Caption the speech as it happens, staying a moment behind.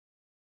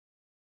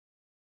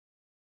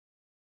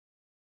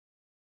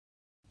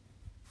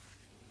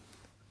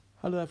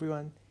Hello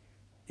everyone.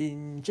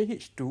 In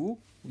JH2,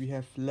 we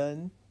have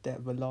learned that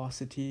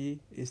velocity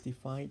is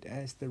defined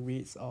as the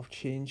rates of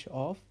change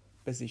of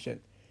position.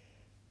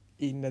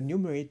 In the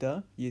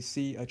numerator, you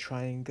see a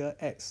triangle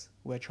X,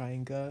 where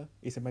triangle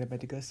is a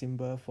mathematical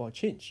symbol for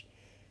change.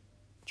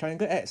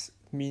 Triangle X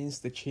means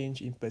the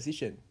change in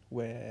position,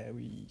 where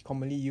we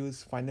commonly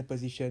use final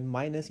position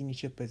minus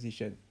initial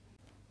position.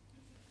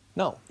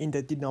 Now, in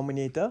the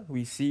denominator,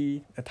 we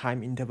see a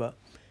time interval.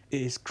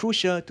 It is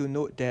crucial to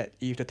note that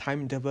if the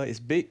time interval is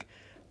big,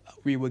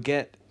 we will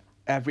get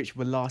average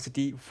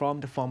velocity from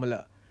the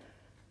formula.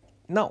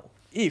 Now,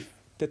 if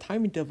the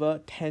time interval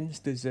tends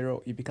to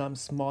 0, it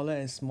becomes smaller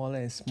and smaller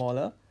and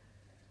smaller,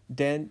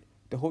 then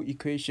the whole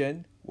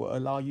equation will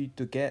allow you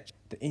to get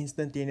the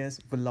instantaneous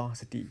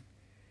velocity.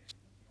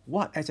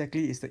 What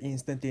exactly is the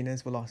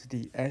instantaneous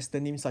velocity? As the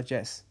name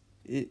suggests,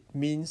 it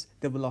means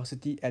the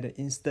velocity at an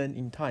instant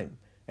in time.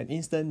 An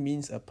instant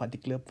means a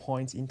particular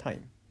point in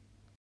time.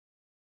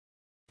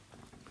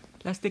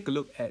 Let's take a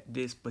look at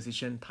this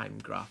position time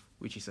graph,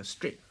 which is a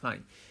straight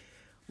line.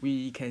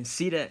 We can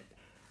see that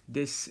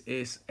this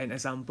is an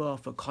example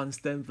of a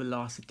constant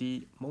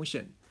velocity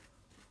motion.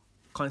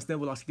 Constant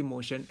velocity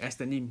motion, as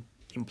the name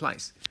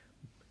implies,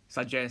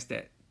 suggests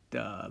that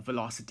the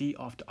velocity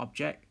of the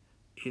object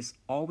is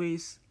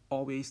always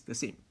the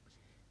same.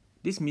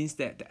 This means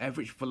that the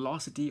average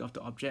velocity of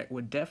the object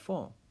will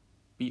therefore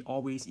be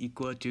always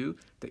equal to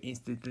the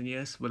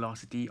instantaneous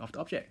velocity of the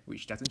object,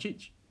 which doesn't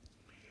change.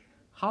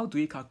 How do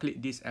we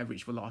calculate this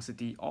average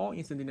velocity or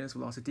instantaneous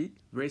velocity?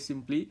 Very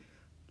simply,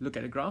 look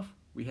at the graph.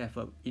 We have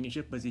an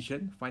initial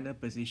position, final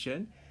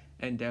position,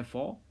 and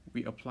therefore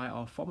we apply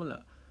our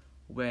formula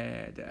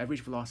where the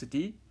average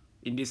velocity,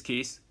 in this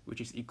case,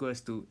 which is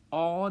equals to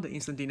all the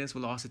instantaneous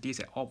velocities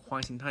at all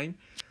points in time,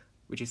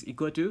 which is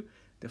equal to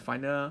the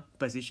final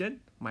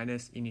position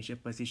minus initial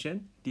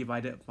position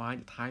divided by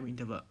the time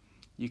interval.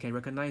 You can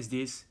recognize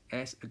this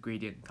as a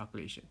gradient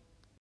calculation.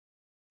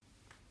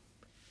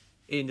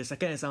 In the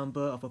second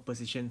example of a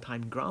position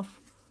time graph,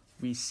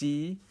 we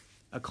see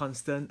a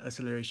constant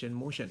acceleration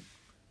motion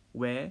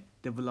where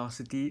the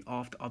velocity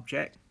of the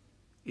object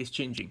is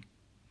changing.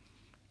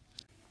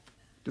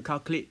 To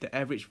calculate the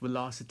average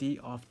velocity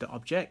of the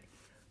object,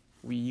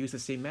 we use the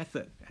same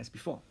method as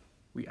before.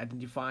 We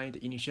identify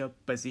the initial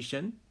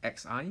position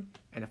xi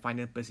and the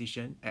final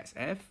position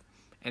xf,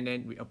 and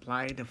then we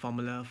apply the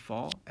formula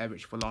for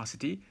average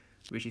velocity,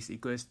 which is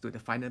equals to the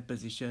final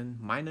position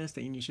minus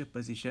the initial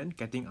position,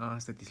 getting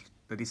us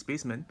the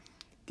displacement,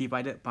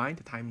 divided by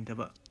the time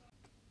interval.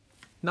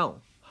 Now,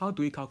 how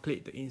do we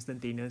calculate the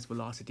instantaneous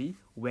velocity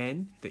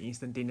when the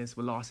instantaneous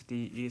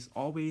velocity is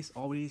always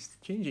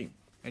changing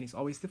and it's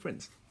always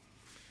different?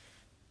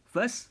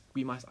 First,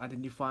 we must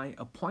identify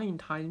a point in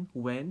time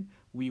when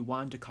we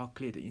want to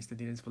calculate the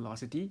instantaneous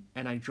velocity,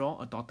 and I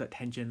draw a dotted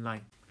tangent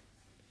line.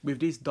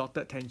 With this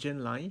dotted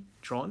tangent line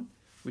drawn,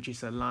 which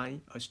is a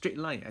straight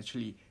line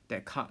actually,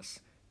 that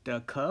cuts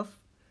the curve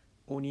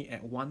only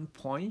at one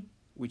point,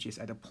 which is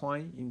at the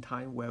point in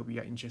time where we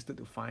are interested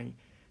to find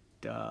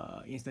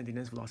the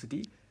instantaneous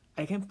velocity,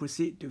 I can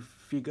proceed to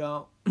figure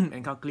out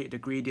and calculate the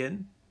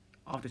gradient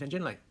of the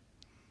tangent line.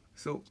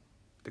 So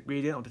the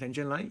gradient of the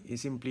tangent line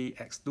is simply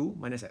x2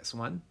 minus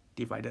x1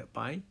 divided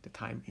by the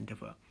time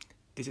interval.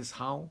 This is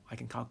how I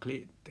can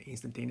calculate the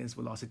instantaneous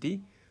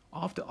velocity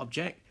of the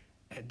object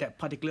at that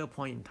particular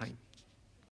point in time.